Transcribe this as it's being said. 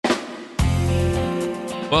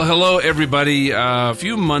Well, hello, everybody. A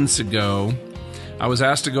few months ago, I was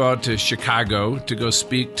asked to go out to Chicago to go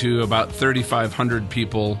speak to about 3,500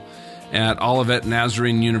 people at Olivet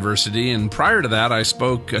Nazarene University. And prior to that, I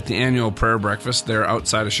spoke at the annual prayer breakfast there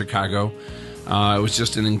outside of Chicago. It was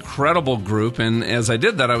just an incredible group. And as I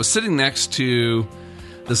did that, I was sitting next to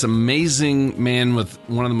this amazing man with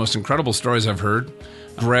one of the most incredible stories I've heard,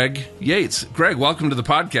 Greg Yates. Greg, welcome to the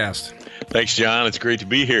podcast. Thanks, John. It's great to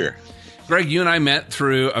be here. Greg, you and I met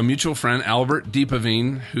through a mutual friend, Albert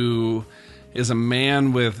Deepavine, who is a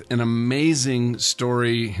man with an amazing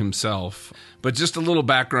story himself. But just a little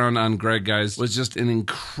background on Greg, guys, was just an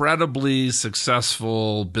incredibly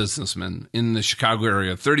successful businessman in the Chicago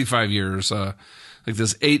area, 35 years, like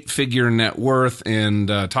this 8-figure net worth, and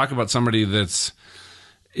talk about somebody that's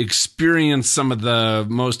experienced some of the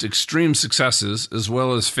most extreme successes as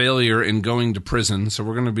well as failure in going to prison. So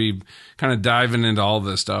we're going to be kind of diving into all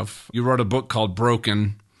this stuff. You wrote a book called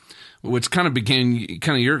Broken, which kind of became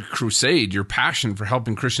kind of your crusade, your passion for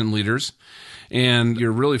helping Christian leaders. And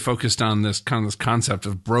you're really focused on this concept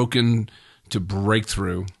of broken to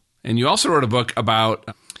breakthrough. And you also wrote a book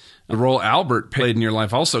about the role Albert played in your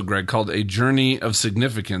life also, Greg, called A Journey of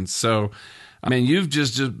Significance. So, I mean, you've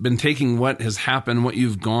just been taking what has happened, what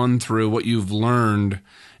you've gone through, what you've learned,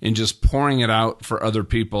 and just pouring it out for other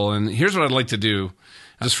people. And here's what I'd like to do,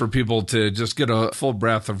 just for people to just get a full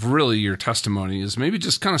breath of really your testimony, is maybe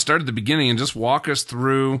just kind of start at the beginning and just walk us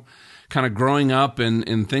through kind of growing up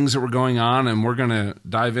and things that were going on. And we're going to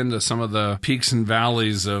dive into some of the peaks and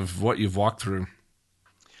valleys of what you've walked through.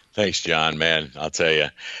 Thanks, John. Man, I'll tell you,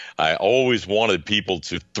 I always wanted people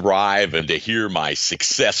to thrive and to hear my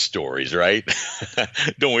success stories, right?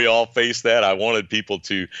 Don't we all face that? I wanted people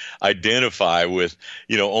to identify with,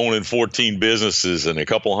 owning 14 businesses and a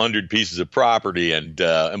couple hundred pieces of property and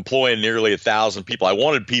employing nearly 1,000 people. I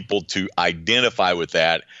wanted people to identify with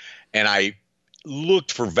that. And I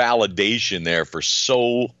looked for validation there for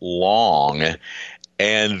so long.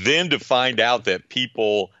 And then to find out that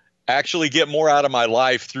people actually get more out of my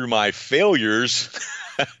life through my failures,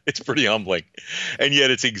 it's pretty humbling. And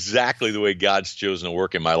yet it's exactly the way God's chosen to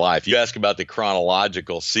work in my life. You ask about the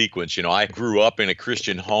chronological sequence. I grew up in a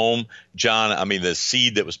Christian home, John. I mean, the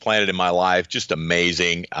seed that was planted in my life, just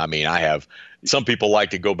amazing. I mean, some people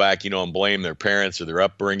like to go back, and blame their parents or their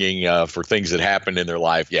upbringing for things that happened in their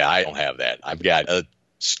life. Yeah, I don't have that. I've got a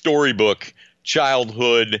storybook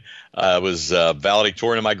childhood. I was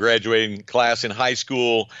valedictorian in my graduating class in high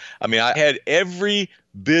school. I mean, I had every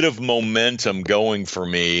bit of momentum going for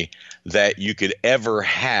me that you could ever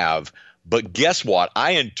have. But guess what?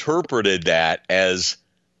 I interpreted that as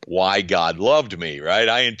why God loved me, right?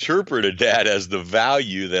 I interpreted that as the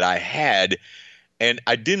value that I had. And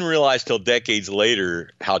I didn't realize till decades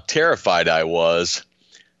later how terrified I was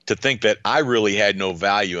to think that I really had no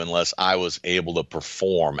value unless I was able to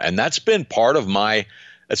perform. And that's been part of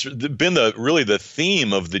that's been the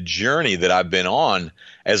theme of the journey that I've been on,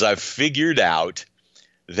 as I've figured out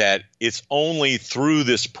that it's only through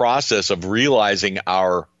this process of realizing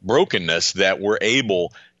our brokenness that we're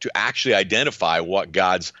able to actually identify what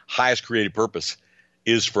God's highest creative purpose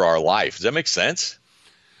is for our life. Does that make sense?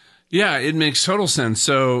 Yeah, it makes total sense.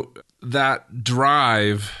 So that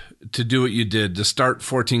drive to do what you did, to start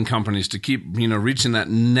 14 companies, to keep, reaching that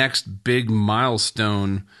next big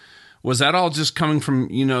milestone, was that all just coming from,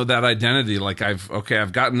 that identity? Like,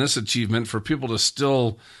 I've gotten this achievement. For people to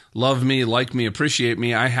still love me, like me, appreciate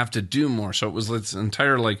me, I have to do more. So it was this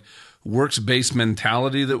entire works-based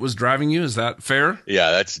mentality that was driving you. Is that fair?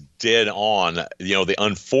 Yeah, that's dead on. The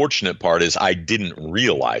unfortunate part is I didn't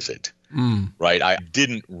realize it, right? I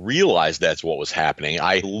didn't realize that's what was happening.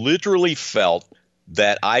 I literally felt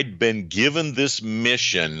that I'd been given this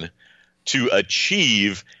mission to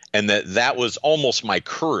achieve, and that was almost my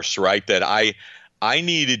curse, right? That I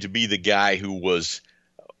needed to be the guy who was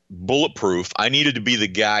bulletproof. I needed to be the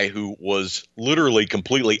guy who was literally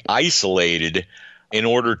completely isolated in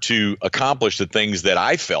order to accomplish the things that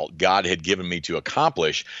I felt God had given me to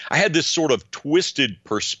accomplish. I had this sort of twisted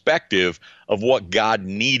perspective of what God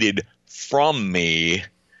needed from me.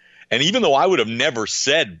 And even though I would have never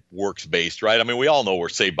said works-based, right? I mean, we all know we're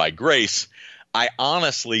saved by grace. I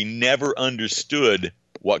honestly never understood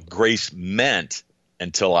what grace meant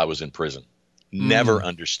until I was in prison. Never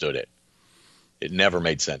understood it. It never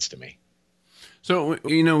made sense to me. So,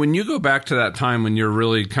 when you go back to that time when you're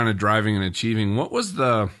really kind of driving and achieving, what was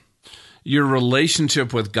your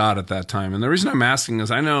relationship with God at that time? And the reason I'm asking is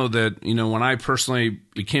I know that, when I personally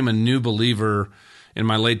became a new believer in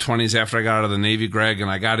my late 20s after I got out of the Navy, Greg, and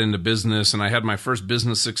I got into business and I had my first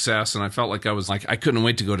business success, and I felt like I couldn't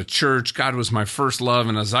wait to go to church. God was my first love.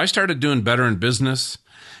 And as I started doing better in business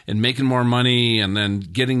and making more money and then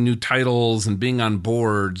getting new titles and being on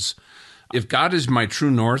boards, if God is my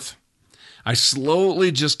true north, I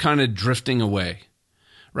slowly just kind of drifting away,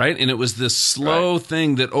 right? And it was this slow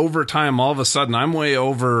thing that over time, all of a sudden, I'm way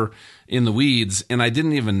over in the weeds and I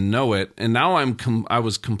didn't even know it. And now I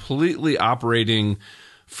was completely operating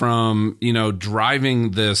from,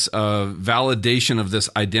 driving this validation of this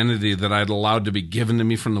identity that I'd allowed to be given to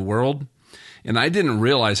me from the world. And I didn't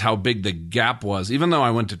realize how big the gap was. Even though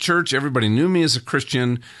I went to church, everybody knew me as a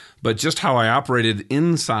Christian, but just how I operated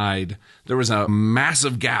inside, there was a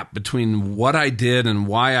massive gap between what I did and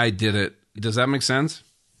why I did it. Does that make sense?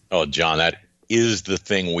 Oh, John, that is the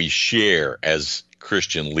thing we share as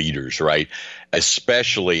Christian leaders, right?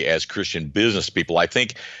 Especially as Christian business people. I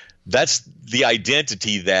think that's the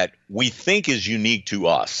identity that we think is unique to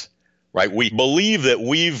us, right? We believe that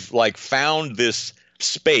we've found this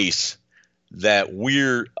space that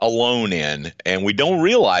we're alone in, and we don't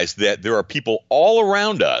realize that there are people all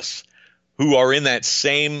around us who are in that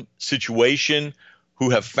same situation, who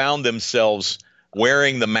have found themselves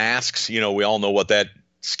wearing the masks. We all know what that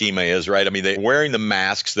schema is, right? I mean, they're wearing the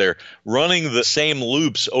masks, they're running the same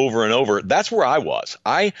loops over and over. That's where I was.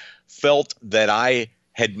 I felt that I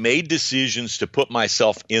had made decisions to put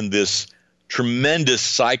myself in this tremendous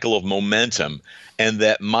cycle of momentum, and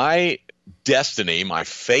that my destiny, my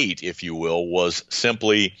fate, if you will, was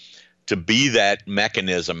simply to be that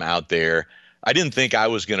mechanism out there. I didn't think I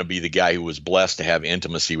was going to be the guy who was blessed to have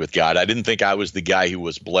intimacy with God. I didn't think I was the guy who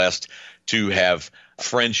was blessed to have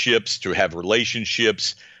friendships, to have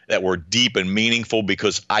relationships that were deep and meaningful,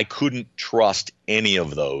 because I couldn't trust any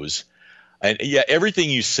of those. And yeah, everything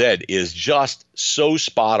you said is just so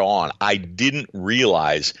spot on. I didn't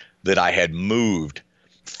realize that I had moved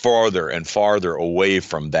farther and farther away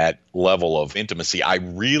from that level of intimacy. I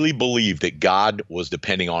really believed that God was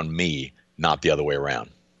depending on me, not the other way around.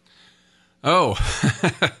 Oh,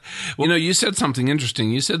 you said something interesting.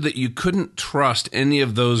 You said that you couldn't trust any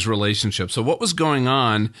of those relationships. So what was going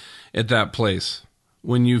on at that place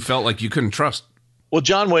when you felt like you couldn't trust? Well,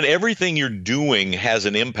 John, when everything you're doing has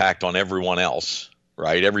an impact on everyone else,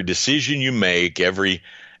 right? Every decision you make,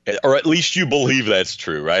 or at least you believe that's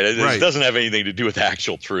true, right? It doesn't have anything to do with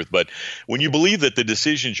actual truth. But when you believe that the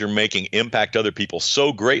decisions you're making impact other people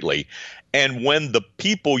so greatly, and when the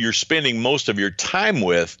people you're spending most of your time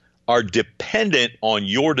with are dependent on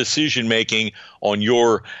your decision making, on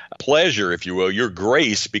your pleasure, if you will, your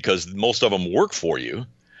grace, because most of them work for you.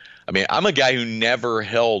 I mean, I'm a guy who never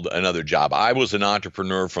held another job. I was an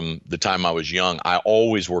entrepreneur from the time I was young. I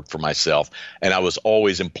always worked for myself, and I was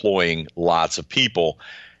always employing lots of people.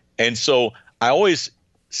 And so I always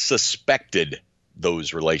suspected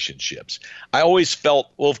those relationships. I always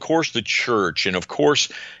felt, well, of course, the church, and of course,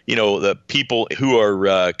 the people who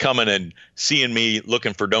are coming and seeing me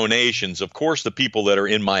looking for donations, of course, the people that are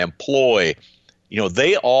in my employ,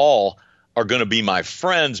 they all are going to be my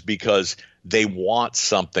friends because they want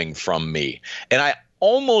something from me. And I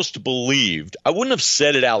almost believed, I wouldn't have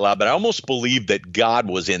said it out loud, but I almost believed that God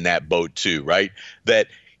was in that boat too, right? That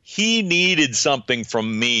he needed something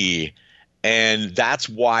from me, and that's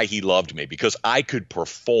why he loved me, because I could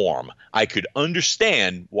perform. I could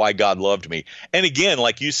understand why God loved me. And again,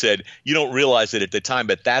 like you said, you don't realize it at the time,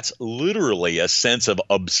 but that's literally a sense of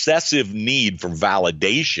obsessive need for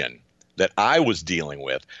validation that I was dealing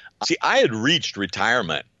with. See, I had reached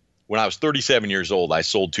retirement. When I was 37 years old, I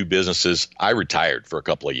sold 2 businesses. I retired for a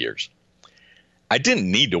couple of years. I didn't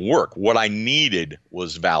need to work. What I needed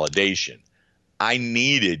was validation. I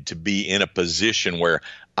needed to be in a position where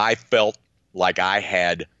I felt like I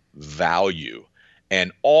had value.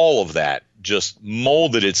 And all of that just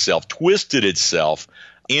molded itself, twisted itself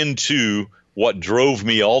into what drove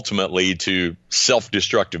me ultimately to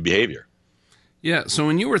self-destructive behavior. Yeah. So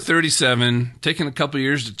when you were 37, taking a couple of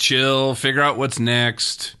years to chill, figure out what's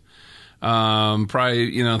next,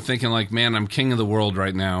 probably, thinking like, man, I'm king of the world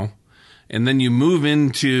right now. And then you move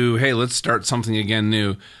into, hey, let's start something again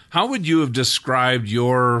new. How would you have described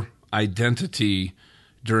your identity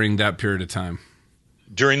during that period of time?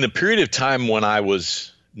 During the period of time when I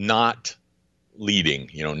was not leading,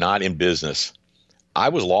 not in business, I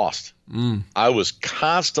was lost. I was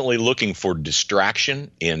constantly looking for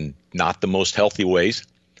distraction in not the most healthy ways.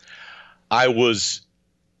 I was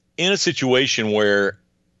in a situation where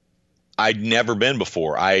I'd never been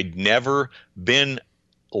before. I'd never been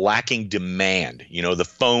lacking demand. The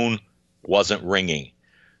phone wasn't ringing.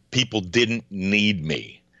 People didn't need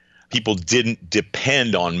me. People didn't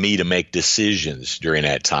depend on me to make decisions during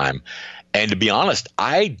that time. And to be honest,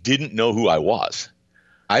 I didn't know who I was.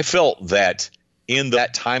 I felt that in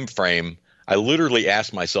that time frame, I literally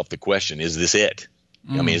asked myself the question, is this it?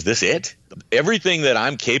 I mean, is this it? Everything that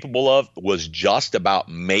I'm capable of was just about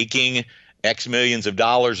making X millions of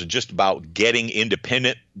dollars and just about getting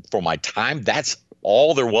independent for my time. That's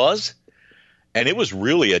all there was. And it was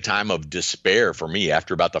really a time of despair for me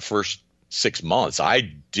after about the first 6 months. I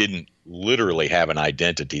didn't literally have an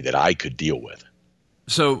identity that I could deal with.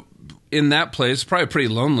 So in that place, probably a pretty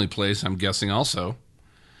lonely place, I'm guessing also.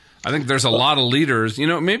 I think there's a lot of leaders,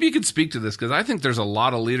 maybe you could speak to this, because I think there's a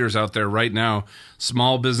lot of leaders out there right now,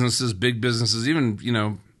 small businesses, big businesses,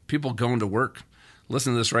 even, people going to work.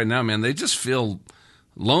 Listen to this right now, man. They just feel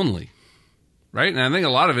lonely, right? And I think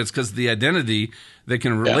a lot of it's because the identity that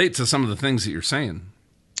can relate to some of the things that you're saying.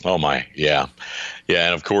 Oh my, yeah. Yeah.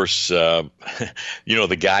 And of course, the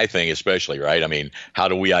guy thing especially, right? I mean, how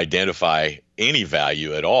do we identify any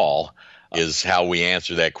value at all is how we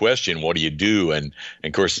answer that question. What do you do? And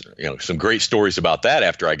of course, some great stories about that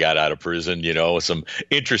after I got out of prison, some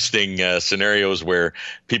interesting scenarios where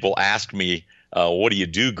people asked me, what do you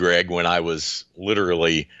do, Greg, when I was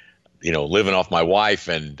literally living off my wife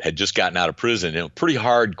and had just gotten out of prison. Pretty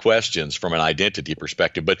hard questions from an identity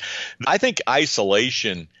perspective. But I think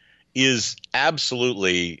isolation is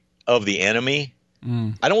absolutely of the enemy.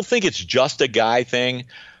 I don't think it's just a guy thing.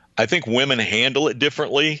 I think women handle it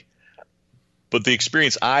differently. But the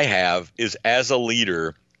experience I have is, as a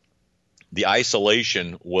leader, the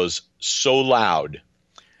isolation was so loud,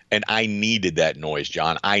 and I needed that noise,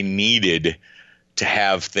 John. I needed to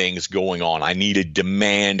have things going on. I needed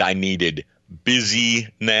demand. I needed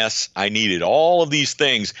busyness. I needed all of these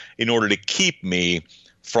things in order to keep me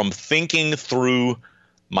from thinking through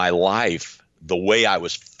my life the way I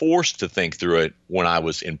was forced to think through it when I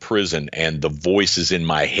was in prison, and the voices in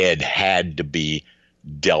my head had to be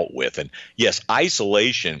dealt with. And yes,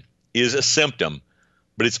 isolation is a symptom,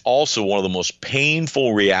 but it's also one of the most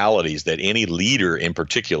painful realities that any leader in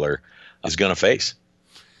particular is going to face.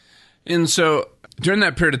 And so during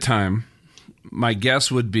that period of time, my guess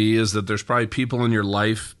would be is that there's probably people in your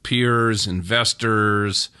life, peers,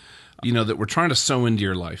 investors, that were trying to sow into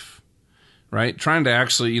your life, right? Trying to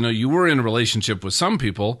actually, you were in a relationship with some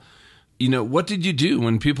people. What did you do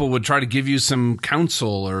when people would try to give you some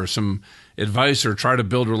counsel or some advice or try to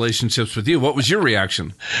build relationships with you? What was your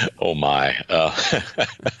reaction? Oh, my.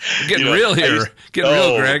 Getting real here. Getting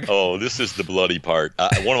real, Greg. Oh, this is the bloody part.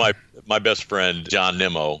 One of my best friend, John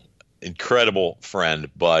Nimmo, incredible friend,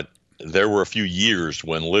 but there were a few years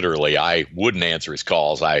when literally I wouldn't answer his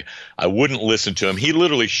calls. I wouldn't listen to him. He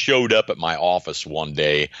literally showed up at my office one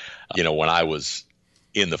day, when I was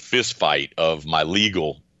in the fist fight of my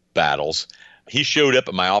legal battles. He showed up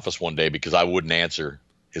at my office one day because I wouldn't answer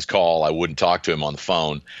his call. I wouldn't talk to him on the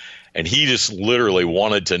phone. And he just literally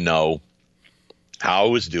wanted to know how I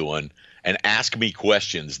was doing and ask me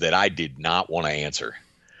questions that I did not want to answer.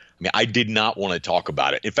 I mean, I did not want to talk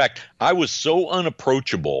about it. In fact, I was so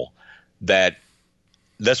unapproachable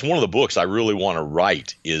that's one of the books I really want to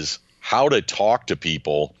write, is how to talk to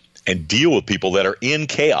people and deal with people that are in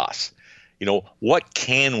chaos. What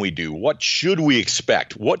can we do? What should we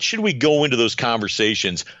expect? What should we go into those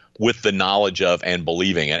conversations with the knowledge of and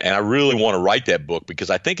believing? And I really want to write that book because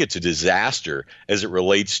I think it's a disaster as it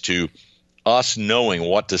relates to us knowing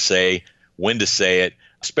what to say, when to say it,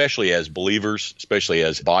 especially as believers, especially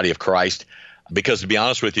as the body of Christ. Because to be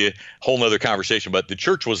honest with you, whole nother conversation, but the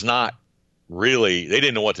church was not really, they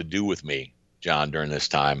didn't know what to do with me, John, during this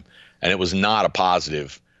time. And it was not a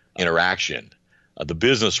positive interaction. The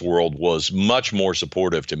business world was much more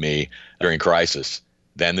supportive to me during crisis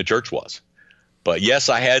than the church was. But yes,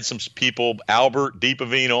 I had some people. Albert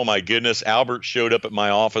DiPavone, oh my goodness, Albert showed up at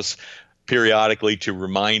my office periodically to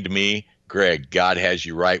remind me, Greg, God has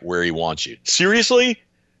you right where he wants you. Seriously?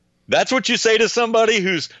 That's what you say to somebody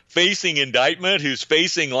who's facing indictment, who's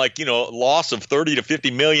facing loss of $30 to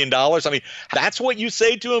 $50 million. I mean, that's what you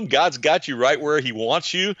say to him? God's got you right where he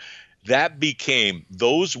wants you. That became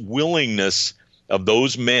those willingness of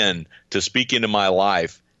those men to speak into my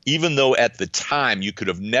life, even though at the time you could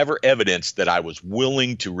have never evidenced that I was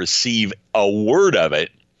willing to receive a word of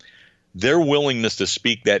it. Their willingness to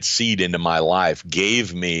speak that seed into my life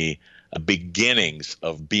gave me beginnings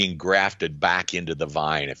of being grafted back into the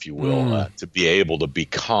vine, if you will, to be able to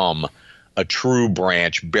become a true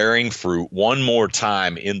branch bearing fruit one more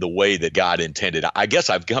time in the way that God intended. I guess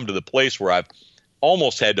I've come to the place where I've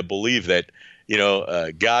almost had to believe that,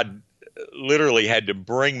 God literally had to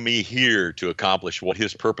bring me here to accomplish what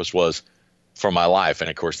his purpose was for my life. And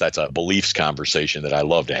of course, that's a beliefs conversation that I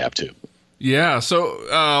love to have too. Yeah.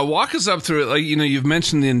 So walk us up through it. Like, you've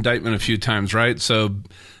mentioned the indictment a few times, right? So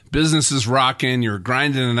business is rocking, you're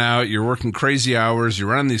grinding it out, you're working crazy hours, you're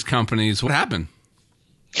running these companies. What happened?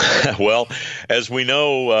 Well, as we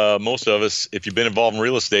know, most of us, if you've been involved in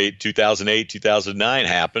real estate, 2008, 2009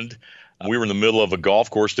 happened. We were in the middle of a golf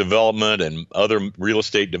course development and other real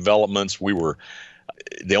estate developments.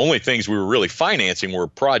 The only things we were really financing were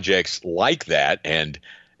projects like that. And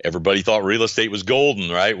everybody thought real estate was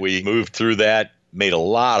golden, right? We moved through that, made a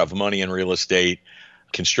lot of money in real estate,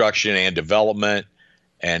 construction and development.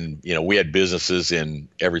 And, we had businesses in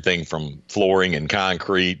everything from flooring and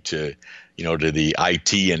concrete to the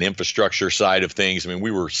IT and infrastructure side of things. I mean,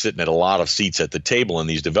 we were sitting at a lot of seats at the table in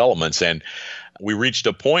these developments. And we reached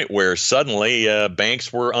a point where suddenly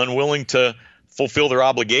banks were unwilling to fulfill their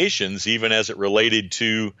obligations, even as it related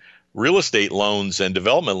to real estate loans and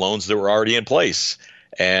development loans that were already in place.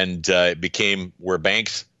 And it became where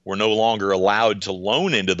banks were no longer allowed to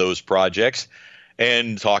loan into those projects.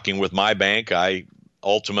 And talking with my bank, I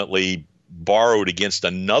ultimately borrowed against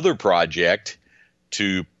another project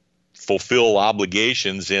to fulfill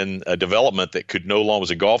obligations in a development that was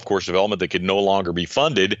a golf course development that could no longer be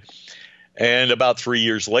funded. And about 3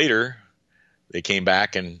 years later, they came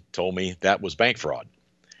back and told me that was bank fraud.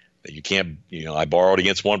 That you can't, I borrowed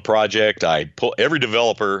against one project. Every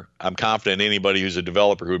developer, I'm confident anybody who's a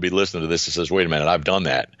developer who would be listening to this and says, wait a minute, I've done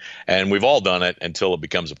that. And we've all done it until it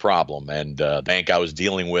becomes a problem. And the bank I was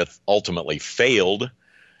dealing with ultimately failed,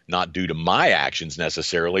 not due to my actions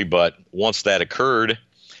necessarily, but once that occurred,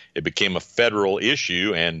 it became a federal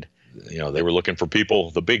issue, and they were looking for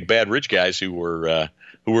people, the big bad rich guys who were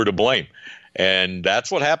to blame. And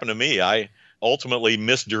that's what happened to me. I ultimately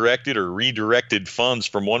misdirected or redirected funds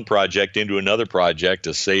from one project into another project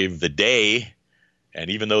to save the day. And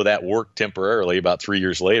even though that worked temporarily, about 3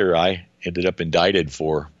 years later, I ended up indicted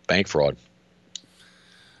for bank fraud.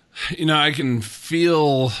 I can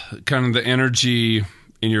feel kind of the energy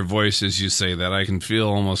in your voice as you say that. I can feel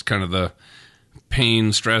almost kind of the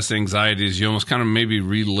pain, stress, anxieties. You almost kind of maybe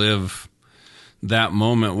relive that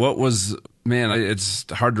moment.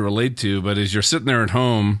 It's hard to relate to, but as you're sitting there at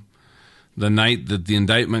home the night that the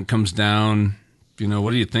indictment comes down,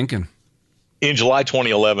 what are you thinking? In July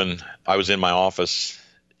 2011, I was in my office,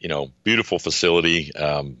 beautiful facility,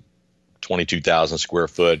 22,000 square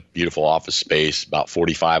foot, beautiful office space, about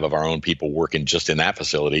 45 of our own people working just in that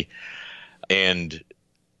facility. And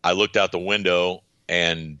I looked out the window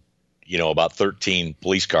and about 13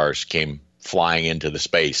 police cars came flying into the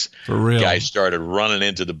space. For real? Guys started running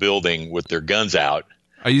into the building with their guns out.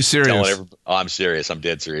 Are you serious? I'm serious. I'm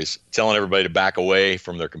dead serious. Telling everybody to back away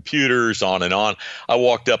from their computers, on and on. I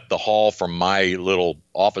walked up the hall from my little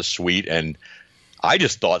office suite, and I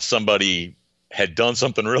just thought somebody had done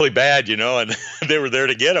something really bad, and they were there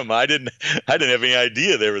to get them. I didn't have any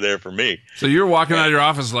idea they were there for me. So you're walking out of your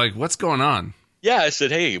office like, what's going on? Yeah, I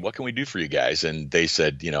said, hey, what can we do for you guys? And they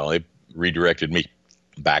said, they redirected me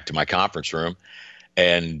back to my conference room,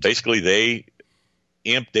 and basically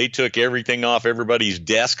they took everything off everybody's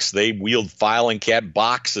desks. They wheeled filing cabinet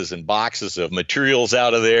boxes and boxes of materials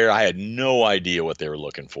out of there. I had no idea what they were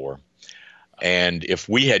looking for. And if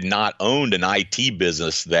we had not owned an IT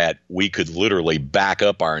business that we could literally back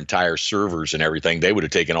up our entire servers and everything, they would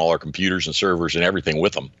have taken all our computers and servers and everything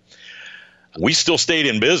with them. We still stayed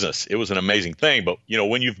in business. It was an amazing thing. But,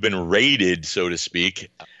 when you've been raided, so to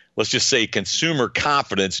speak, let's just say consumer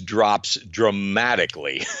confidence drops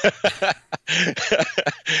dramatically.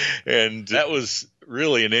 And that was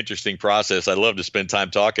really an interesting process. I'd love to spend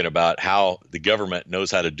time talking about how the government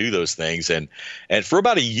knows how to do those things. And for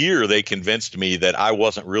about a year, they convinced me that I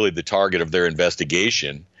wasn't really the target of their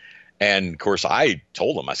investigation. And of course, I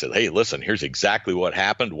told them, I said, hey, listen, here's exactly what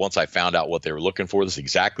happened. Once I found out what they were looking for, this is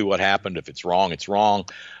exactly what happened. If it's wrong, it's wrong.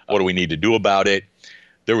 What do we need to do about it?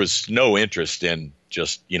 There was no interest in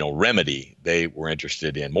just, remedy. They were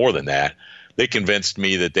interested in more than that. They convinced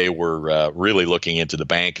me that they were really looking into the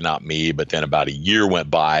bank, not me. But then about a year went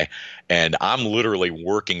by, and I'm literally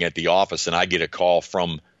working at the office, and I get a call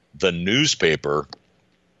from the newspaper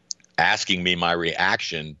asking me my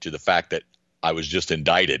reaction to the fact that I was just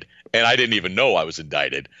indicted. And I didn't even know I was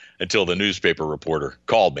indicted until the newspaper reporter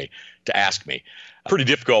called me to ask me. Pretty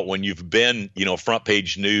difficult when you've been, front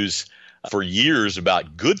page news for years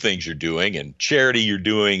about good things you're doing and charity you're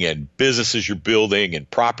doing and businesses you're building and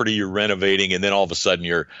property you're renovating. And then all of a sudden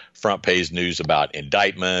you're front page news about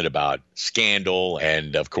indictment, about scandal.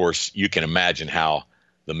 And of course, you can imagine how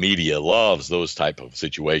the media loves those type of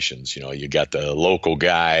situations. You got the local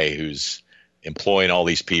guy who's employing all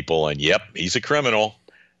these people, and yep, he's a criminal.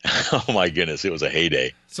 Oh my goodness, it was a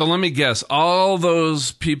heyday. So let me guess, all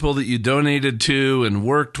those people that you donated to and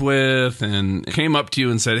worked with and came up to you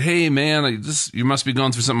and said, hey man, you must be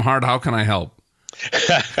going through something hard. How can I help?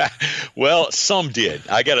 Well, some did.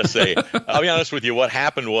 I got to say, I'll be honest with you. What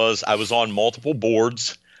happened was I was on multiple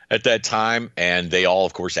boards at that time, and they all,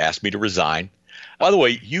 of course, asked me to resign. By the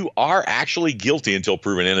way, you are actually guilty until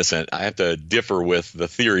proven innocent. I have to differ with the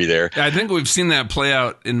theory there. I think we've seen that play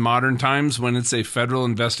out in modern times when it's a federal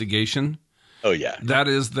investigation. Oh, yeah. That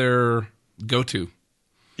is their go-to.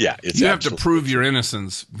 Yeah. You have to prove your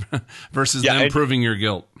innocence versus them proving your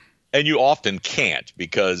guilt. And you often can't,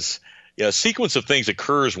 because a sequence of things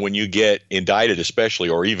occurs when you get indicted, especially,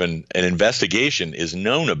 or even an investigation is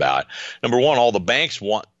known about. Number one, all the banks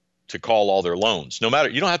want to call all their loans. No matter,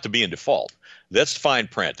 you don't have to be in default. That's fine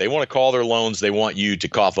print. They want to call their loans. They want you to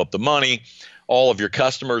cough up the money. All of your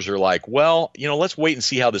customers are like, well, let's wait and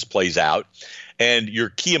see how this plays out. And your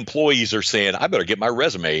key employees are saying, I better get my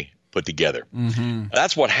resume put together. Mm-hmm.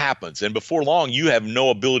 That's what happens. And before long, you have no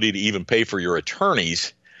ability to even pay for your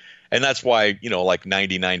attorneys. And that's why, like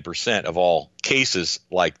 99% of all cases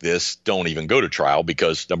like this don't even go to trial,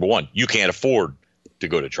 because number one, you can't afford to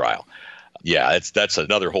go to trial. Yeah, that's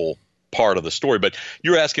another whole part of the story. But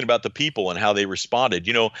you're asking about the people and how they responded.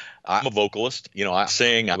 I'm a vocalist. I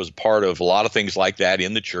sang. I was a part of a lot of things like that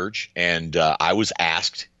in the church. And I was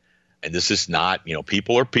asked, and this is not,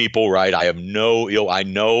 people are people, right? I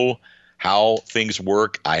know how things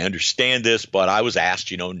work. I understand this, but I was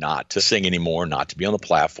asked, not to sing anymore, not to be on the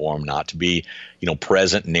platform, not to be,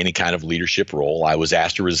 present in any kind of leadership role. I was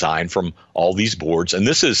asked to resign from all these boards. And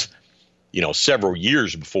this is, several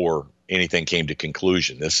years before anything came to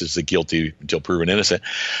conclusion. This is the guilty until proven innocent.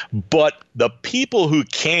 But the people who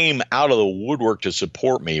came out of the woodwork to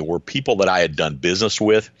support me were people that I had done business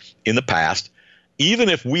with in the past. Even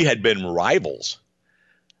if we had been rivals,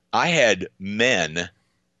 I had men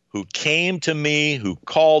who came to me, who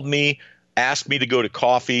called me, asked me to go to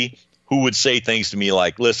coffee, who would say things to me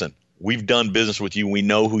like, listen, we've done business with you. We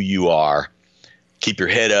know who you are. Keep your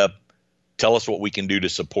head up. Tell us what we can do to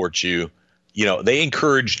support you. They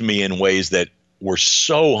encouraged me in ways that were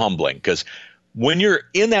so humbling, because when you're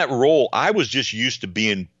in that role, I was just used to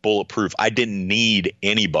being bulletproof. I didn't need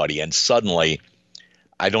anybody. And suddenly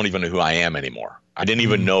I don't even know who I am anymore. I didn't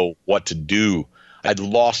even know what to do. I'd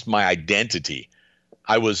lost my identity.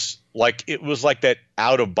 It was like that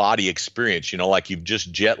out of body experience, like you've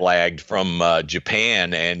just jet lagged from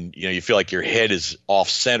Japan, and, you feel like your head is off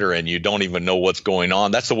center and you don't even know what's going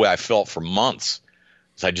on. That's the way I felt for months.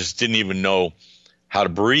 I just didn't even know how to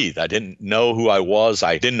breathe. I didn't know who I was.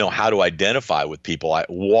 I didn't know how to identify with people. I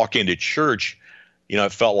walk into church,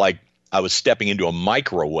 it felt like I was stepping into a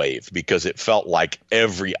microwave, because it felt like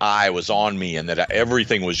every eye was on me, and that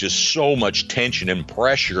everything was just so much tension and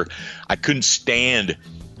pressure. I couldn't stand,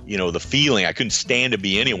 the feeling. I couldn't stand to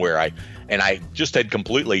be anywhere. I just had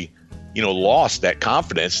completely, lost that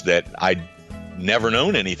confidence that I'd never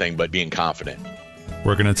known anything but being confident.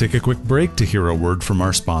 We're going to take a quick break to hear a word from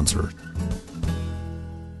our sponsor.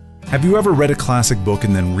 Have you ever read a classic book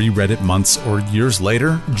and then reread it months or years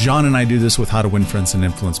later? John and I do this with How to Win Friends and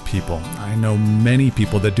Influence People. I know many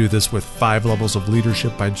people that do this with 5 Levels of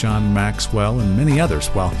Leadership by John Maxwell and many others.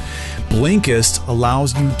 Well, Blinkist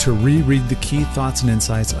allows you to reread the key thoughts and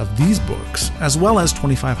insights of these books, as well as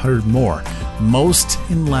 2,500 more, most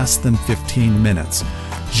in less than 15 minutes.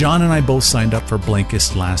 John and I both signed up for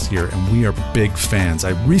Blinkist last year, and we are big fans.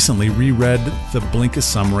 I recently reread the Blinkist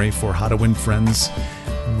summary for How to Win Friends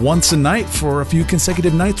once a night for a few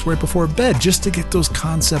consecutive nights right before bed, just to get those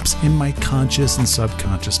concepts in my conscious and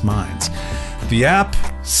subconscious minds. The app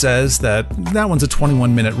says that one's a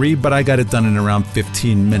 21-minute read, but I got it done in around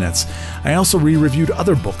 15 minutes. I also re-reviewed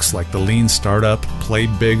other books like The Lean Startup, Play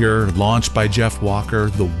Bigger, Launched by Jeff Walker,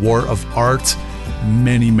 The War of Art,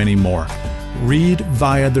 many, many more. Read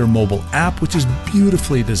via their mobile app, which is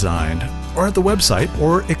beautifully designed, or at the website,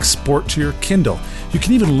 or export to your Kindle. You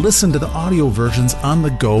can even listen to the audio versions on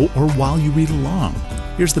the go or while you read along.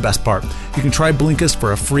 Here's the best part. You can try Blinkist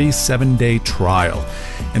for a free 7-day trial.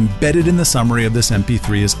 Embedded in the summary of this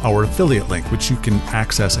MP3 is our affiliate link, which you can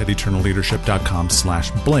access at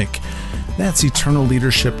eternalleadership.com/blink. That's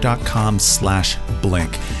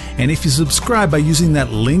eternalleadership.com/blink. And if you subscribe by using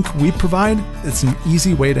that link we provide, it's an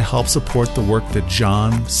easy way to help support the work that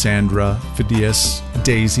John, Sandra, Phidias,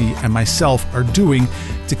 Daisy, and myself are doing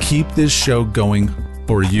to keep this show going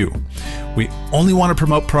for you. We only want to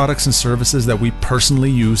promote products and services that we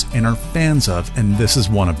personally use and are fans of, and this is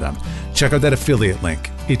one of them. Check out that affiliate link,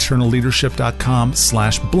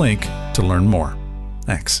 eternalleadership.com/blink, to learn more.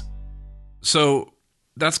 Thanks. So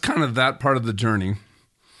that's kind of that part of the journey.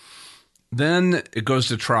 Then it goes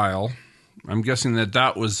to trial. I'm guessing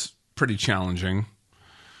that was pretty challenging.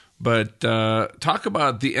 But talk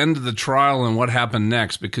about the end of the trial and what happened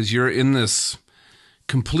next, because you're in this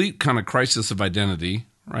complete kind of crisis of identity,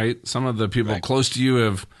 right? Some of the people close to you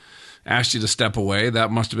have asked you to step away.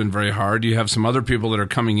 That must have been very hard. You have some other people that are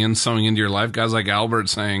coming in, sowing into your life, guys like Albert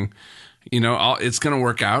saying, it's going to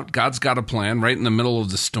work out. God's got a plan right in the middle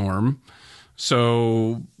of the storm.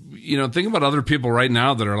 So, think about other people right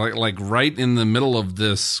now that are like right in the middle of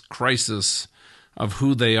this crisis of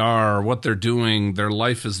who they are, what they're doing. Their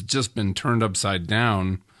life has just been turned upside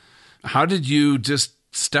down. How did you just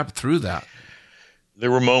step through that?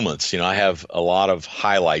 There were moments, I have a lot of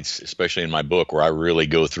highlights, especially in my book, where I really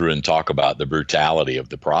go through and talk about the brutality of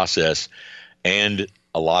the process, and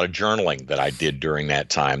a lot of journaling that I did during that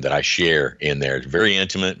time that I share in there. It's very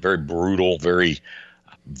intimate, very brutal, very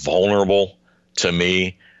vulnerable to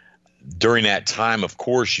me. During that time, of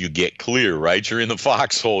course, you get clear, right? You're in the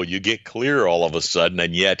foxhole. You get clear all of a sudden,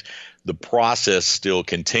 and yet the process still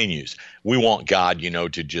continues. We want God,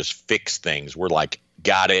 to just fix things. We're like,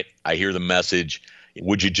 got it. I hear the message.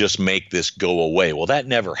 Would you just make this go away? Well, that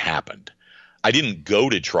never happened. I didn't go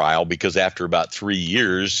to trial because after about 3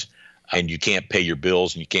 years, and you can't pay your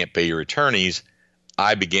bills and you can't pay your attorneys,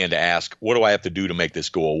 I began to ask, what do I have to do to make this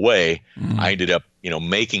go away? I ended up,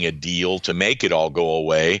 making a deal to make it all go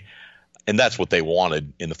away. And that's what they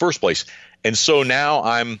wanted in the first place. And so now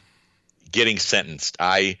I'm getting sentenced.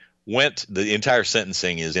 The entire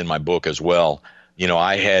sentencing is in my book as well.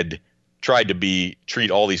 I had tried to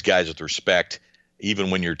treat all these guys with respect,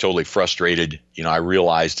 even when you're totally frustrated. I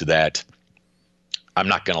realized that I'm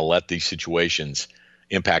not going to let these situations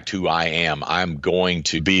impact who I am. I'm going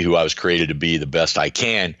to be who I was created to be the best I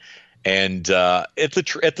can. And at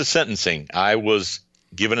the sentencing, I was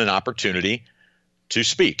given an opportunity to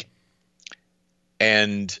speak.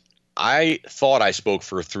 And I thought I spoke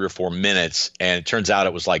for 3 or 4 minutes, and it turns out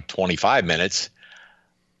it was like 25 minutes.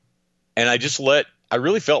 And I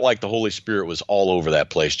really felt like the Holy Spirit was all over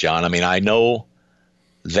that place, John. I mean, I know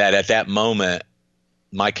that at that moment,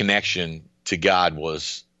 my connection to God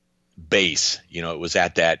was base. It was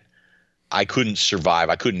at that, I couldn't survive.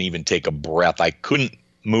 I couldn't even take a breath. I couldn't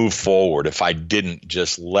move forward if I didn't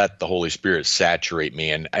just let the Holy Spirit saturate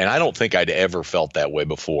me. And I don't think I'd ever felt that way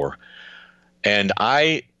before. And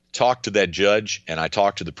I talked to that judge, and I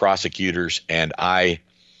talked to the prosecutors, and I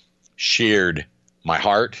shared my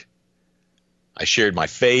heart. I shared my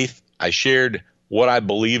faith. I shared what I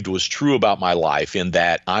believed was true about my life, in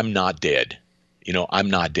that I'm not dead.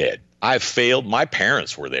 I'm not dead. I've failed. My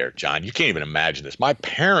parents were there, John. You can't even imagine this. My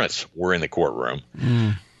parents were in the courtroom.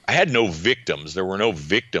 I had no victims. There were no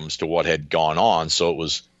victims to what had gone on. So it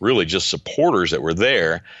was really just supporters that were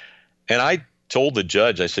there. And I told the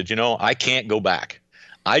judge, I said, I can't go back.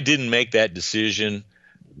 I didn't make that decision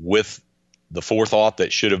with the forethought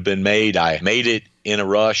that should have been made. I made it in a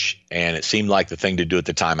rush, and it seemed like the thing to do at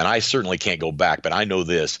the time. And I certainly can't go back, but I know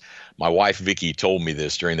this. My wife, Vicki, told me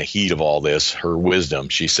this during the heat of all this, her wisdom.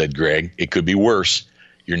 She said, Greg, it could be worse.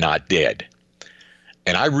 You're not dead.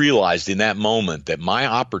 And I realized in that moment that my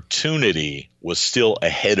opportunity was still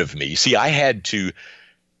ahead of me. You see, I had to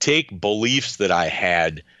take beliefs that I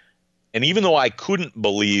had, and even though I couldn't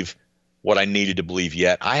believe what I needed to believe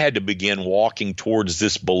yet, I had to begin walking towards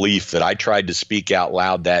this belief that I tried to speak out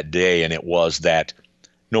loud that day, and it was that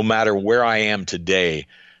no matter where I am today,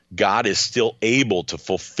 God is still able to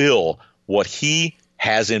fulfill what He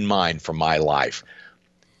has in mind for my life.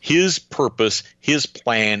 His purpose, His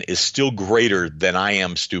plan is still greater than I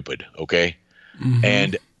am stupid, okay?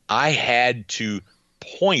 And I had to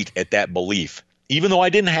point at that belief, even though I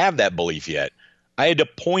didn't have that belief yet. I had to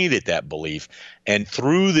point at that belief. And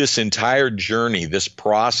through this entire journey, this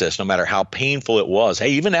process, no matter how painful it was,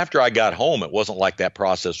 hey, even after I got home, it wasn't like that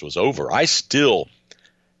process was over. I still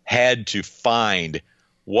had to find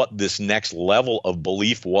what this next level of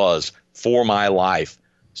belief was for my life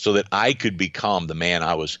so that I could become the man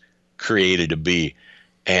I was created to be.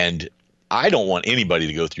 And I don't want anybody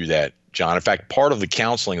to go through that, John. In fact, part of the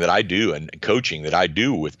counseling that I do and coaching that I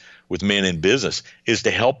do with men in business is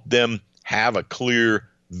to help them have a clear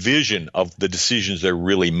vision of the decisions they're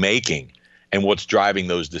really making and what's driving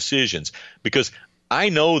those decisions. Because I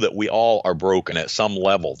know that we all are broken at some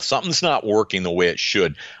level. Something's not working the way it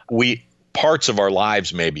should. Parts of our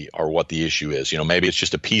lives maybe are what the issue is. Maybe it's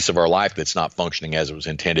just a piece of our life that's not functioning as it was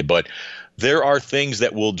intended. But there are things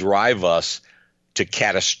that will drive us to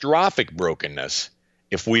catastrophic brokenness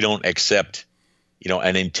if we don't accept,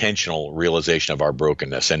 an intentional realization of our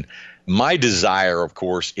brokenness. And my desire, of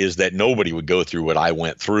course, is that nobody would go through what I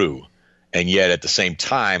went through. And yet at the same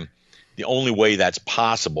time, the only way that's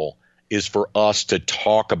possible is for us to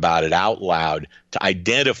talk about it out loud, to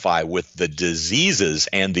identify with the diseases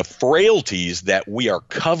and the frailties that we are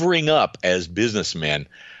covering up as businessmen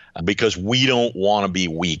because we don't want to be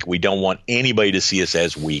weak. We don't want anybody to see us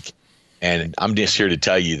as weak. And I'm just here to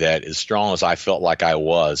tell you that as strong as I felt like I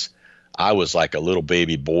was like a little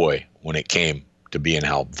baby boy when it came to being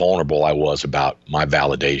how vulnerable I was about my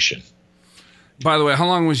validation. By the way, how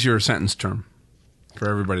long was your sentence term for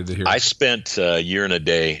everybody to hear? I spent a year and a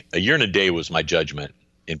day. A year and a day was my judgment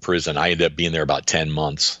in prison. I ended up being there about 10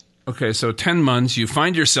 months. Okay, so 10 months. You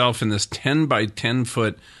find yourself in this 10 by 10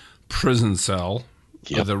 foot prison cell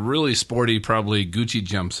with a really sporty, probably Gucci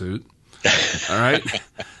jumpsuit. All right?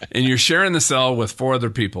 And you're sharing the cell with 4 other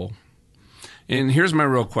people. And here's my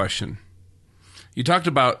real question. You talked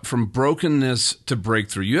about from brokenness to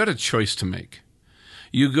breakthrough. You had a choice to make.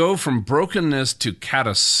 You go from brokenness to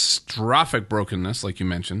catastrophic brokenness, like you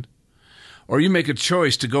mentioned, or you make a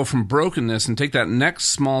choice to go from brokenness and take that next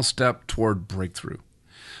small step toward breakthrough.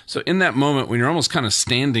 So in that moment, when you're almost kind of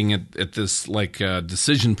standing at this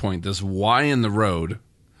decision point, this Y in the road,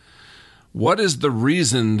 what is the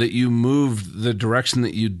reason that you moved the direction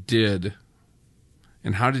that you did,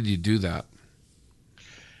 and how did you do that?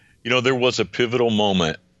 There was a pivotal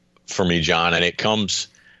moment for me, John, and it comes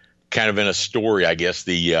kind of in a story, I guess.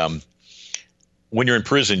 When you're in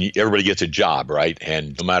prison, everybody gets a job, right?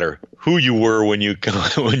 And no matter who you were when you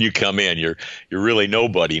come in, you're really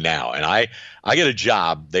nobody now. And I get a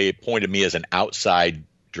job. They appointed me as an outside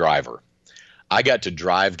driver. I got to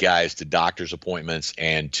drive guys to doctor's appointments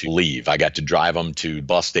and to leave. I got to drive them to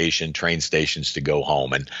bus station, train stations to go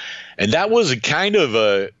home. And that was a kind of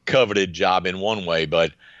a coveted job in one way,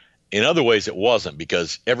 but in other ways it wasn't,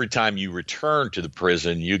 because every time you return to the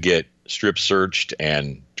prison, you get strip searched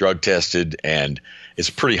and drug tested, and it's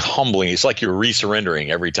pretty humbling. It's like you're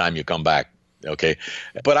resurrendering every time you come back. Okay.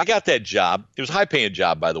 But I got that job. It was a high paying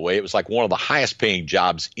job, by the way. It was like one of the highest paying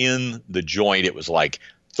jobs in the joint. It was like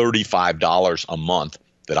 $35 a month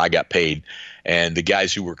that I got paid. And the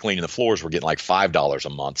guys who were cleaning the floors were getting like $5 a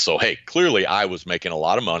month. So, hey, clearly I was making a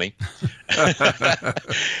lot of money.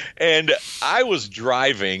 And I was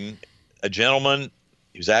driving a gentleman,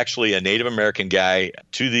 he was actually a Native American guy,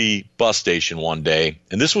 to the bus station one day.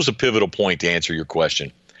 And this was a pivotal point to answer your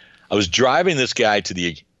question. I was driving this guy to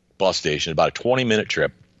the bus station, about a 20-minute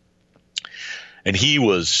trip. And he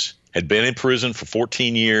had been in prison for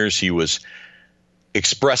 14 years. He was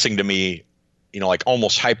expressing to me, like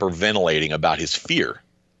almost hyperventilating about his fear,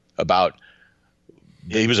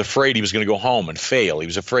 he was afraid he was going to go home and fail. He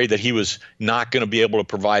was afraid that he was not going to be able to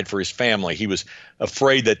provide for his family. He was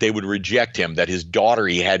afraid that they would reject him, that his daughter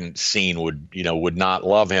he hadn't seen would not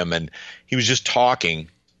love him. And he was just talking.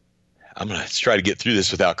 I'm going to try to get through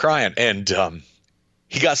this without crying. And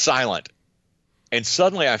he got silent. And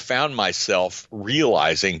suddenly I found myself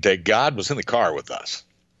realizing that God was in the car with us.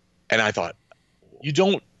 And I thought, you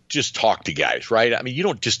don't just talk to guys, right? I mean, you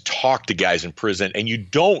don't just talk to guys in prison, and you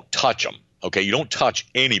don't touch them. Okay, you don't touch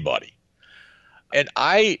anybody. And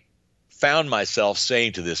I found myself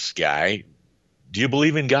saying to this guy, do you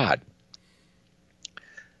believe in God?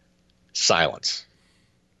 Silence.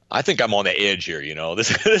 I think I'm on the edge here,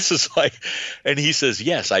 This is like, and he says,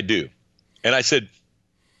 yes, I do. And I said,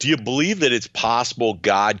 do you believe that it's possible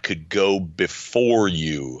God could go before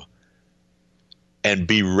you and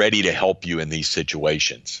be ready to help you in these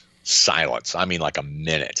situations? Silence. I mean, like a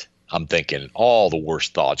minute. I'm thinking all the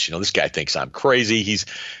worst thoughts. This guy thinks I'm crazy. He's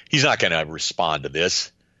not going to respond to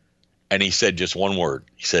this. And he said just one word.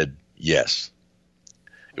 He said, yes.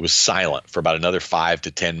 It was silent for about another 5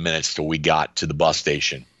 to 10 minutes till we got to the bus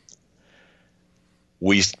station.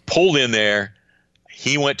 We pulled in there.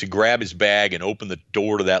 He went to grab his bag and open the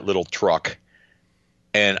door to that little truck.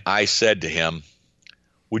 And I said to him,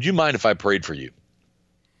 would you mind if I prayed for you?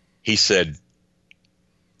 He said,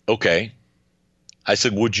 okay. I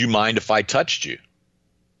said, would you mind if I touched you?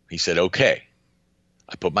 He said, okay.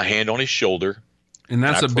 I put my hand on his shoulder. And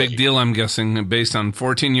that's a big deal, I'm guessing, based on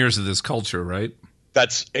 14 years of this culture, right?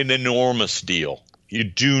 That's an enormous deal. You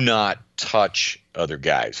do not touch other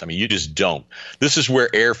guys. I mean, you just don't. This is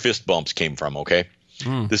where air fist bumps came from, okay?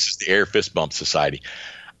 This is the Air Fist Bump Society.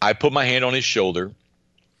 I put my hand on his shoulder,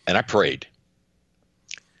 and I prayed.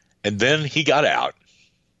 And then he got out.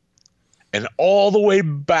 And all the way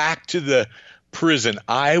back to the prison,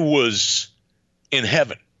 I was in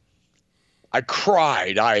heaven. I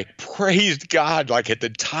cried. I praised God like at the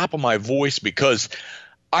top of my voice, because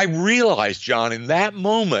I realized, John, in that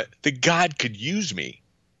moment that God could use me,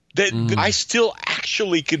 that I still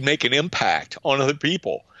actually could make an impact on other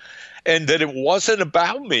people, and that it wasn't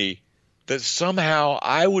about me, that somehow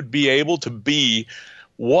I would be able to be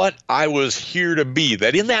what I was here to be,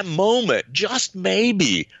 that in that moment, just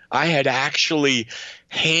maybe, I had actually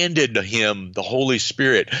handed him the Holy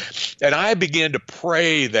Spirit. And I began to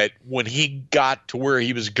pray that when he got to where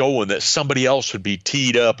he was going, that somebody else would be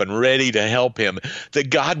teed up and ready to help him,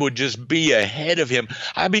 that God would just be ahead of him.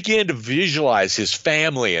 I began to visualize his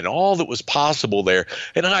family and all that was possible there.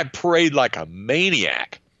 And I prayed like a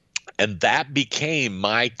maniac. And that became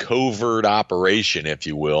my covert operation, if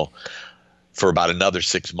you will, for about another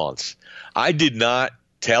 6 months. I did not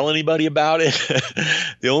tell anybody about it.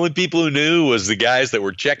 The only people who knew was the guys that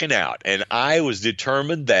were checking out. And I was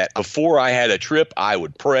determined that before I had a trip, I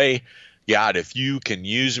would pray, God, if you can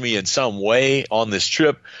use me in some way on this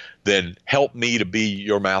trip, then help me to be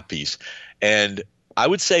your mouthpiece. And I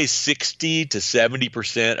would say 60 to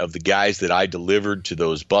 70% of the guys that I delivered to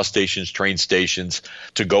those bus stations, train stations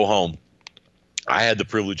to go home, I had the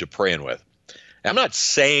privilege of praying with. I'm not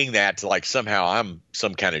saying that to like somehow I'm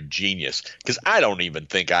some kind of genius, because I don't even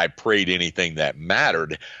think I prayed anything that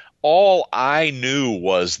mattered. All I knew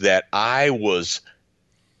was that I was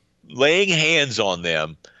laying hands on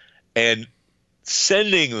them and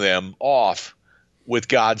sending them off with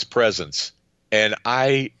God's presence. And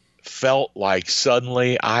I felt like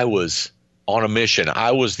suddenly I was on a mission.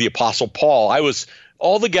 I was the Apostle Paul. I was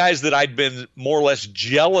all the guys that I'd been more or less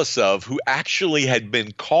jealous of, who actually had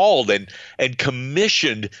been called and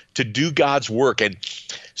commissioned to do God's work. And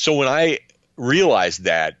so when I realized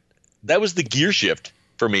that was the gear shift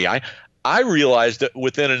for me. I realized that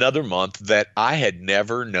within another month that I had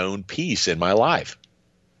never known peace in my life.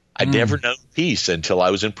 I'd never known peace until I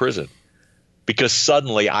was in prison, because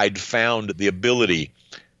suddenly I'd found the ability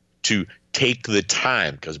to take the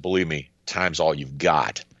time, because believe me, time's all you've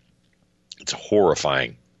got. It's a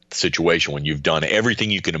horrifying situation when you've done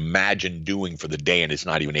everything you can imagine doing for the day and it's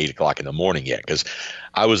not even 8 o'clock in the morning yet, because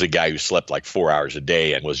I was a guy who slept like 4 hours a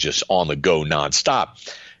day and was just on the go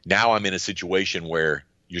nonstop. Now I'm in a situation where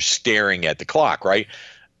you're staring at the clock, right?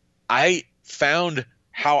 I found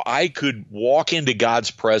how I could walk into God's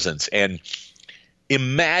presence and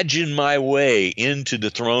imagine my way into the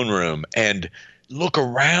throne room and look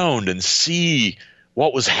around and see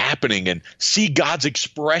what was happening and see God's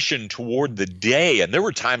expression toward the day. And there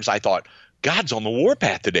were times I thought, God's on the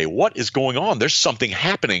warpath today. What is going on? There's something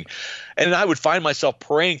happening. And I would find myself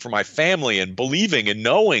praying for my family and believing and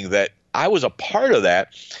knowing that I was a part of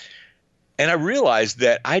that. And I realized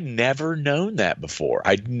that I'd never known that before.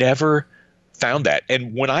 I'd never found that.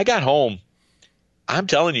 And when I got home, I'm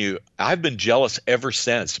telling you, I've been jealous ever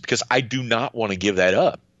since, because I do not want to give that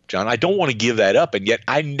up, John. I don't want to give that up. And yet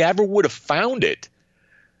I never would have found it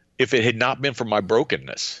if it had not been for my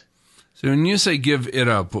brokenness. So when you say give it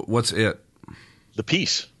up, what's it? The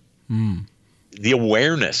peace, the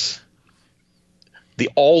awareness, the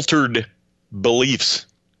altered beliefs,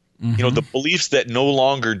 the beliefs that no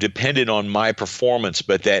longer depended on my performance,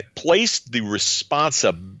 but that placed the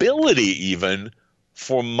responsibility even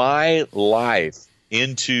for my life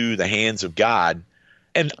into the hands of God.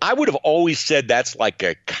 And I would have always said that's like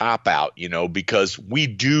a cop-out, because we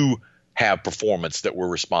do have performance that we're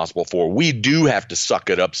responsible for. We do have to suck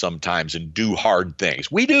it up sometimes and do hard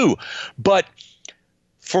things. We do. But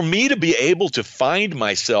for me to be able to find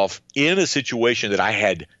myself in a situation that I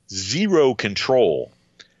had zero control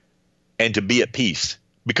and to be at peace,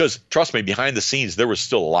 because trust me, behind the scenes, there was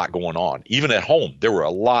still a lot going on. Even at home, there were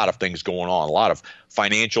a lot of things going on, a lot of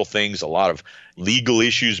financial things, a lot of legal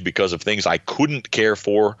issues because of things I couldn't care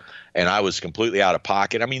for, and I was completely out of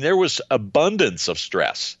pocket. I mean, there was abundance of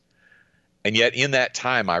stress. And yet in that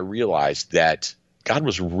time, I realized that God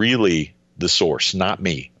was really the source, not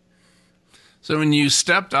me. So when you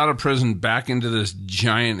stepped out of prison back into this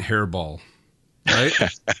giant hairball, right?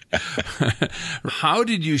 How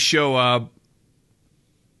did you show up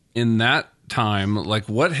in that time? Like,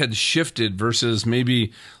 what had shifted versus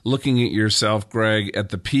maybe looking at yourself, Greg, at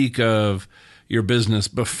the peak of your business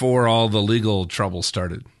before all the legal trouble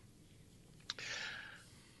started?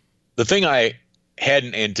 The thing I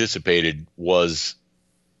hadn't anticipated was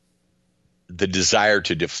the desire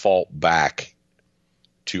to default back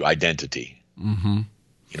to identity.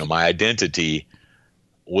 My identity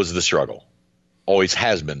was the struggle, always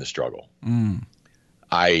has been the struggle.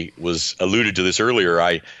 I was alluded to this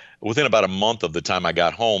earlier. Within about a month of the time I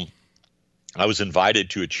got home, I was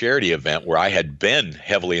invited to a charity event where I had been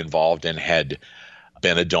heavily involved and had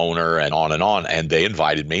been a donor and on, and they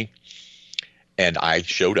invited me. And I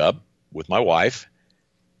showed up with my wife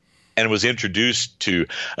and was introduced to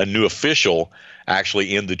a new official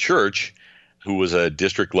actually in the church who was a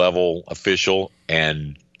district level official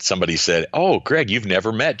and somebody said, "Oh, Greg, you've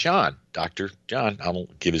never met John, Dr. John." I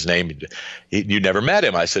won't give his name. You never met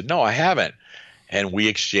him. I said, "No, I haven't." And we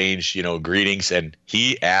exchanged, greetings. And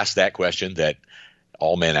he asked that question that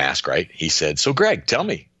all men ask, right? He said, "So, Greg, tell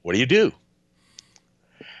me, what do you do?"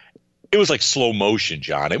 It was like slow motion,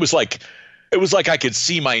 John. It was like I could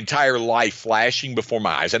see my entire life flashing before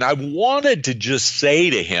my eyes. And I wanted to just say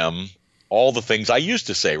to him all the things I used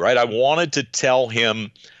to say, right? I wanted to tell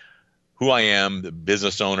him who I am, the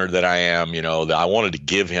business owner that I am, that I wanted to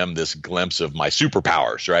give him this glimpse of my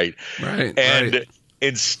superpowers, right? Right. And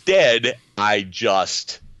instead, I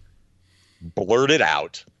just blurted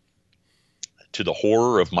out, to the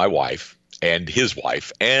horror of my wife and his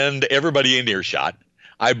wife and everybody in earshot,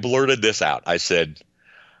 I blurted this out. I said,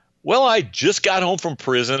 "Well, I just got home from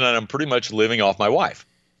prison and I'm pretty much living off my wife."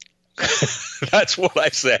 That's what I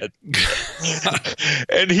said.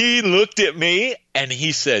 And he looked at me and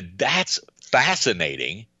he said, "That's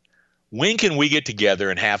fascinating. When can we get together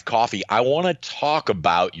and have coffee? I want to talk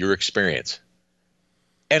about your experience."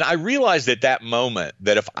 And I realized at that moment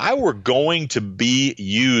that if I were going to be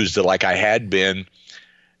used like I had been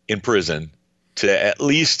in prison to at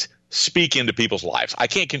least speak into people's lives, I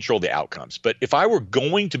can't control the outcomes, but if I were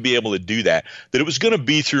going to be able to do that, that it was going to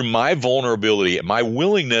be through my vulnerability and my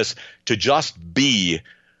willingness to just be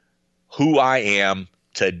who I am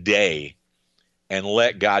today and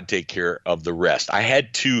let God take care of the rest. I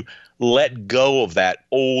had to let go of that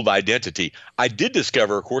old identity. I did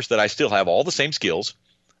discover, of course, that I still have all the same skills.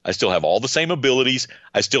 I still have all the same abilities.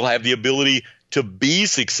 I still have the ability to be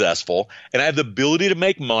successful, and I have the ability to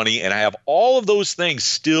make money, and I have all of those things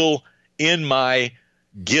still in my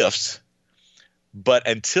gifts. But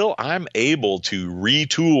until I'm able to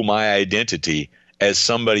retool my identity as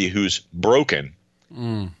somebody who's broken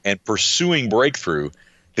and pursuing breakthrough,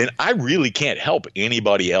 then I really can't help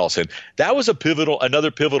anybody else. And that was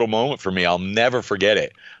another pivotal moment for me. I'll never forget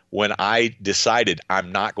it. When I decided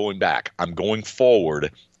I'm not going back, I'm going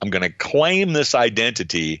forward, I'm going to claim this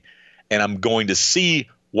identity, and I'm going to see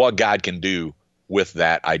what God can do with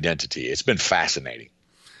that identity. It's been fascinating.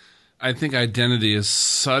 I think identity is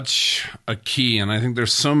such a key, and I think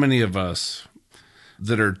there's so many of us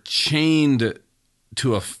that are chained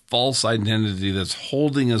to a false identity that's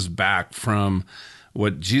holding us back from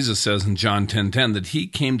what Jesus says in John 10:10, that he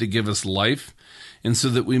came to give us life and so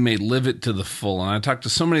that we may live it to the full. And I talk to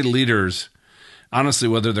so many leaders, honestly,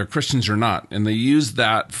 whether they're Christians or not, and they use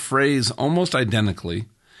that phrase almost identically.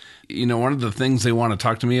 One of the things they want to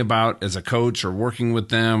talk to me about as a coach or working with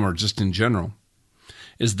them or just in general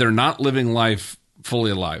is they're not living life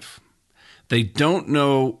fully alive. They don't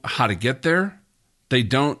know how to get there. They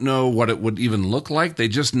don't know what it would even look like. They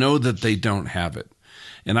just know that they don't have it.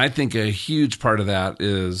 And I think a huge part of that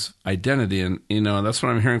is identity. And, that's what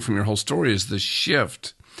I'm hearing from your whole story is the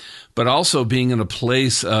shift, but also being in a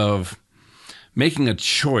place of making a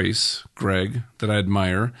choice, Greg, that I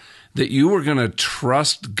admire, that you were going to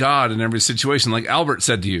trust God in every situation. Like Albert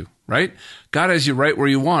said to you, right? God has you right where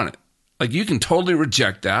you want it. Like you can totally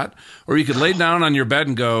reject that, or you could lay down on your bed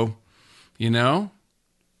and go,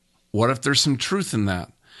 what if there's some truth in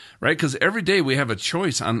that? Right? Because every day we have a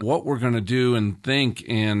choice on what we're going to do and think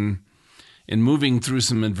in moving through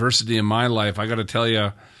some adversity in my life. I got to tell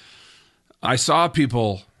you, I saw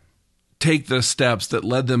people take the steps that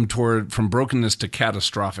led them from brokenness to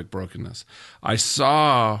catastrophic brokenness. I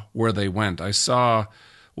saw where they went. I saw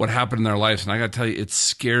what happened in their lives. And I got to tell you, it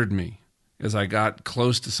scared me as I got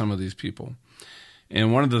close to some of these people.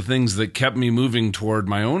 And one of the things that kept me moving toward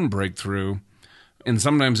my own breakthrough, and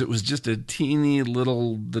sometimes it was just the teeniest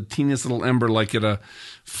little ember, like at a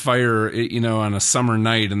fire, on a summer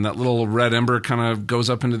night, and that little red ember kind of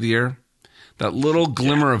goes up into the air. That little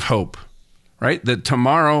glimmer of hope, right? That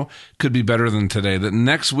tomorrow could be better than today, that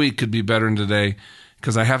next week could be better than today,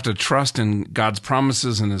 because I have to trust in God's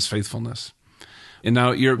promises and his faithfulness. And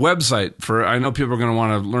now your website, I know people are going to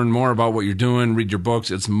want to learn more about what you're doing, read your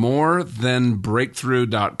books. It's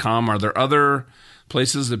morethanbreakthrough.com. Are there other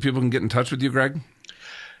places that people can get in touch with you, Greg?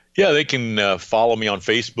 Yeah, they can follow me on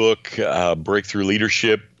Facebook. Breakthrough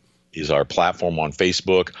Leadership is our platform on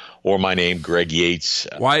Facebook, or my name, Greg Yates.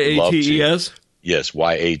 Yates? Yes,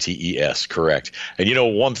 Yates, correct.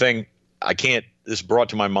 And one thing this brought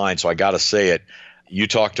to my mind, so I got to say it. You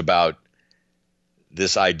talked about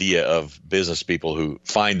this idea of business people who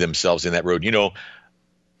find themselves in that road.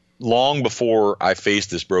 Long before I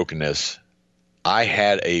faced this brokenness, I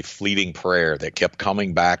had a fleeting prayer that kept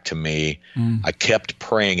coming back to me. I kept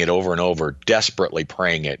praying it over and over, desperately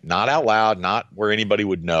praying it, not out loud, not where anybody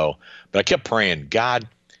would know, but I kept praying, God,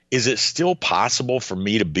 is it still possible for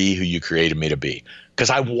me to be who you created me to be? Because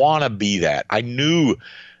I want to be that. I knew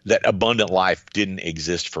that abundant life didn't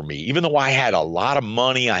exist for me. Even though I had a lot of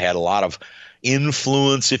money, I had a lot of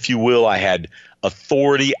influence, if you will, I had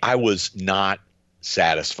authority, I was not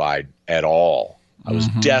satisfied at all. I was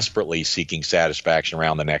desperately seeking satisfaction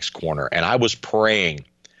around the next corner. And I was praying,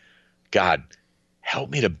 God,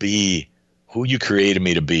 help me to be who you created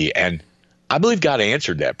me to be. And I believe God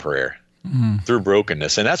answered that prayer through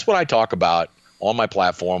brokenness. And that's what I talk about on my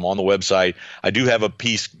platform, on the website. I do have a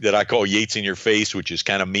piece that I call Yates in Your Face, which is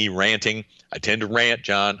kind of me ranting. I tend to rant,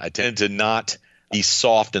 John. I tend to not be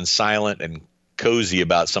soft and silent and cozy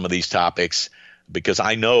about some of these topics because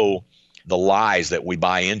I know the lies that we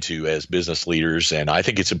buy into as business leaders. And I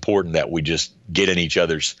think it's important that we just get in each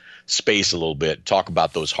other's space a little bit, talk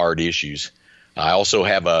about those hard issues. I also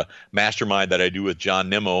have a mastermind that I do with John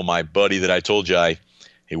Nimmo, my buddy that I told you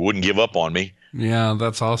he wouldn't give up on me. Yeah,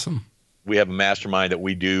 that's awesome. We have a mastermind that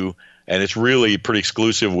we do, and it's really pretty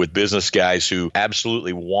exclusive with business guys who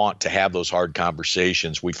absolutely want to have those hard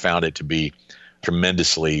conversations. We found it to be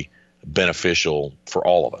tremendously beneficial for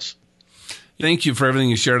all of us. Thank you for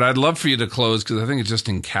everything you shared. I'd love for you to close because I think it just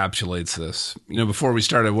encapsulates this. Before we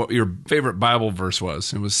started, what your favorite Bible verse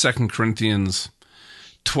was. It was 2 Corinthians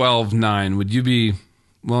 12:9. Would you be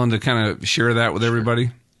willing to kind of share that with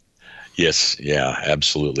everybody? Yes. Yeah,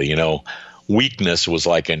 absolutely. Weakness was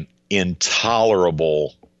like an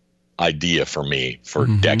intolerable idea for me for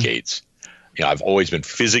decades. I've always been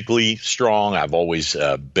physically strong. I've always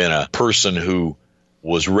been a person who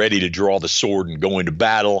was ready to draw the sword and go into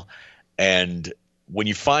battle. And when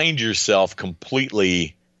you find yourself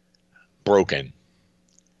completely broken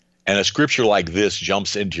and a scripture like this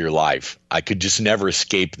jumps into your life, I could just never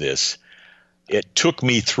escape this. It took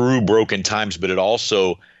me through broken times, but it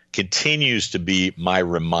also continues to be my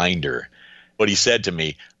reminder. What he said to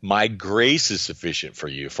me, my grace is sufficient for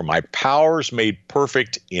you, for my power is made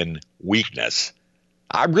perfect in weakness.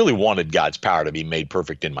 I really wanted God's power to be made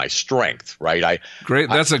perfect in my strength, right?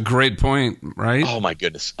 That's a great point, right? Oh, my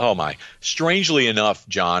goodness. Oh, my. Strangely enough,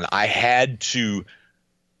 John, I had to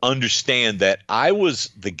understand that I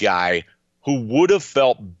was the guy who would have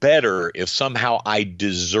felt better if somehow I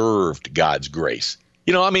deserved God's grace.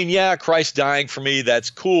 Christ dying for me, that's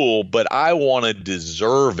cool, but I want to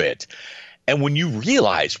deserve it. And when you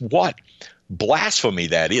realize what blasphemy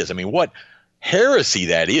that is, what heresy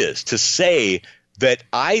that is to say that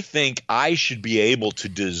I think I should be able to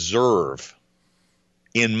deserve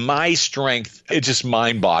in my strength, it's just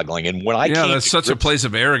mind-boggling. And when that's such a place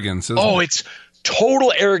of arrogance, isn't it? It's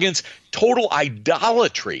total arrogance, total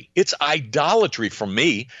idolatry. It's idolatry from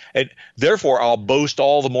me. And therefore, I'll boast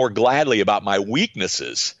all the more gladly about my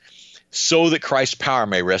weaknesses so that Christ's power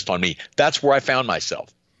may rest on me. That's where I found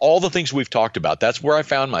myself. All the things we've talked about, that's where I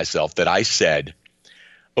found myself, that I said,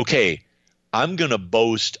 okay, I'm going to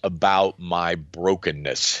boast about my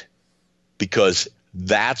brokenness because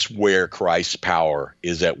that's where Christ's power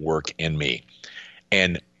is at work in me.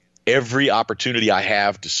 And every opportunity I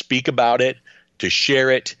have to speak about it, to share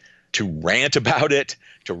it, to rant about it,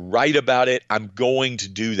 to write about it, I'm going to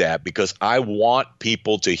do that because I want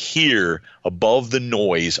people to hear above the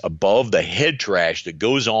noise, above the head trash that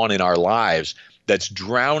goes on in our lives that's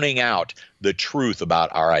drowning out the truth about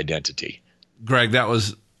our identity. Greg, that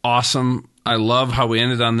was awesome. I love how we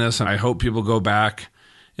ended on this, and I hope people go back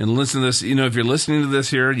and listen to this. If you're listening to this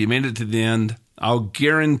here, you made it to the end, I'll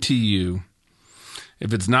guarantee you,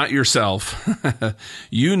 if it's not yourself,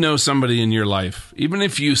 you know somebody in your life, even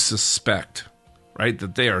if you suspect, right,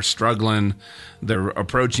 that they are struggling, they're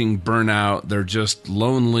approaching burnout, they're just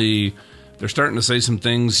lonely, they're starting to say some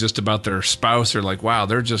things just about their spouse, or like, wow,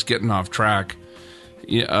 they're just getting off track.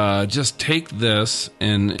 Just take this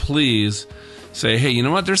and please say, hey, you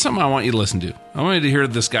know what? There's something I want you to listen to. I want you to hear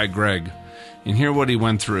this guy, Greg, and hear what he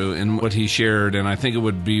went through and what he shared, and I think it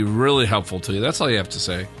would be really helpful to you. That's all you have to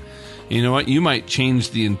say. You know what? You might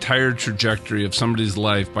change the entire trajectory of somebody's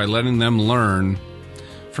life by letting them learn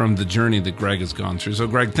from the journey that Greg has gone through. So,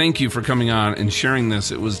 Greg, thank you for coming on and sharing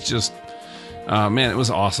this. It was just, it was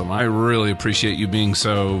awesome. I really appreciate you being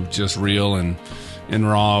so just real and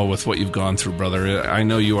raw with what you've gone through, brother. I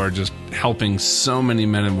know you are just helping so many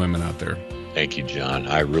men and women out there. Thank you, John.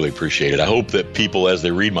 I really appreciate it. I hope that people, as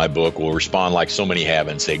they read my book, will respond like so many have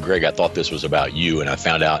and say, Greg, I thought this was about you, and I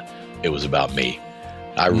found out it was about me.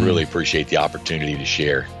 I really appreciate the opportunity to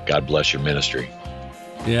share. God bless your ministry.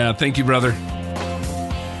 Yeah, thank you, brother.